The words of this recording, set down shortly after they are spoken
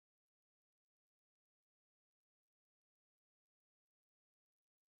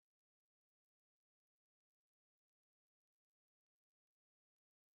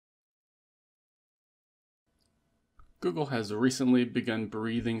Google has recently begun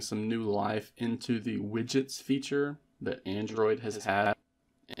breathing some new life into the widgets feature that Android has had.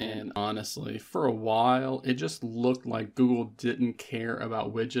 And honestly, for a while, it just looked like Google didn't care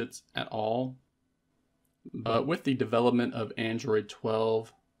about widgets at all. But with the development of Android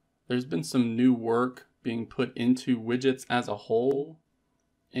 12, there's been some new work being put into widgets as a whole.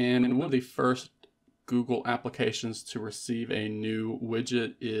 And one of the first Google applications to receive a new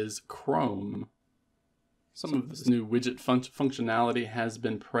widget is Chrome. Some of this new widget functionality has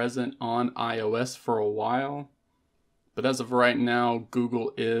been present on iOS for a while, but as of right now,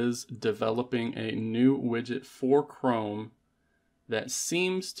 Google is developing a new widget for Chrome that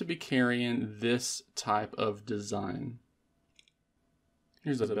seems to be carrying this type of design.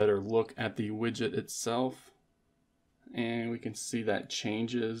 Here's a better look at the widget itself, and we can see that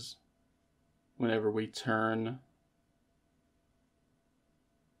changes whenever we turn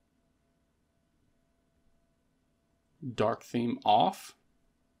dark theme off.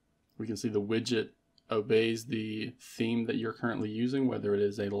 We can see the widget obeys the theme that you're currently using, whether it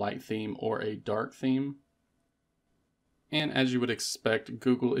is a light theme or a dark theme. And as you would expect,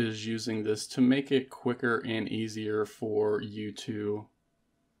 Google is using this to make it quicker and easier for you to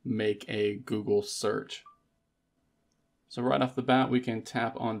make a Google search. So right off the bat, we can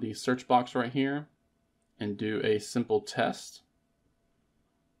tap on the search box right here and do a simple test.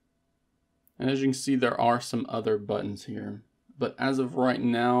 And as you can see, there are some other buttons here. But as of right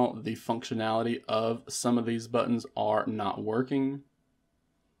now, the functionality of some of these buttons are not working.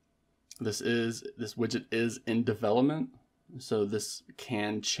 This widget is in development, so this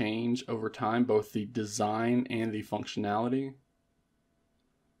can change over time, both the design and the functionality.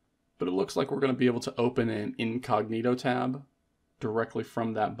 But it looks like we're going to be able to open an incognito tab directly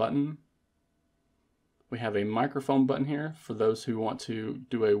from that button. We have a microphone button here for those who want to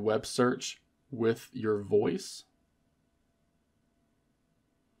do a web search with your voice.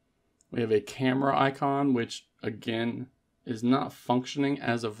 We have a camera icon, which again is not functioning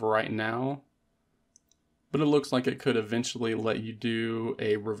as of right now, but it looks like it could eventually let you do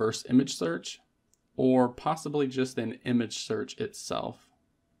a reverse image search or possibly just an image search itself.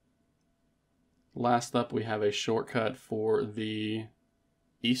 Last up, we have a shortcut for the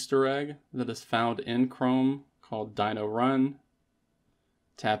Easter egg that is found in Chrome called Dino Run.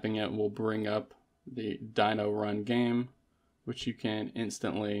 Tapping it will bring up the Dino Run game, which you can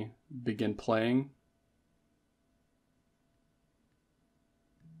instantly begin playing.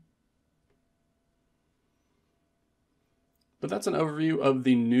 But that's an overview of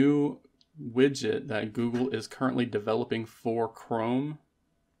the new widget that Google is currently developing for Chrome.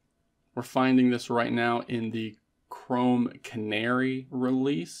 We're finding this right now in the Chrome Canary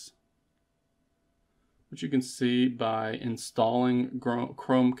release, which you can see by installing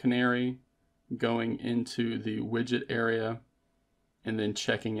Chrome Canary, going into the widget area, and then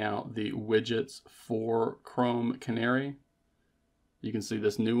checking out the widgets for Chrome Canary. You can see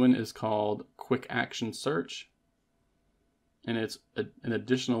this new one is called Quick Action Search, and it's an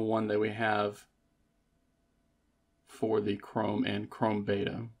additional one that we have for the Chrome and Chrome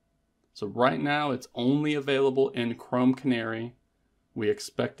Beta. So right now it's only available in Chrome Canary. We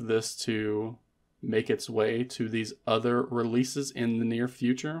expect this to make its way to these other releases in the near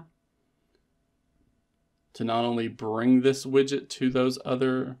future to not only bring this widget to those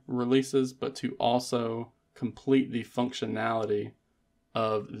other releases, but to also complete the functionality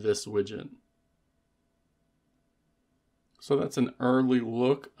of this widget. So that's an early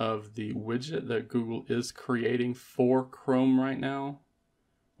look of the widget that Google is creating for Chrome right now.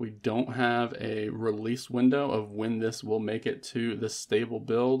 We don't have a release window of when this will make it to the stable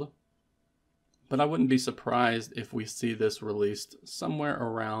build, but I wouldn't be surprised if we see this released somewhere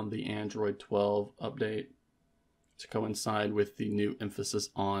around the Android 12 update to coincide with the new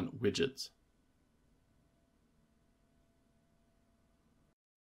emphasis on widgets.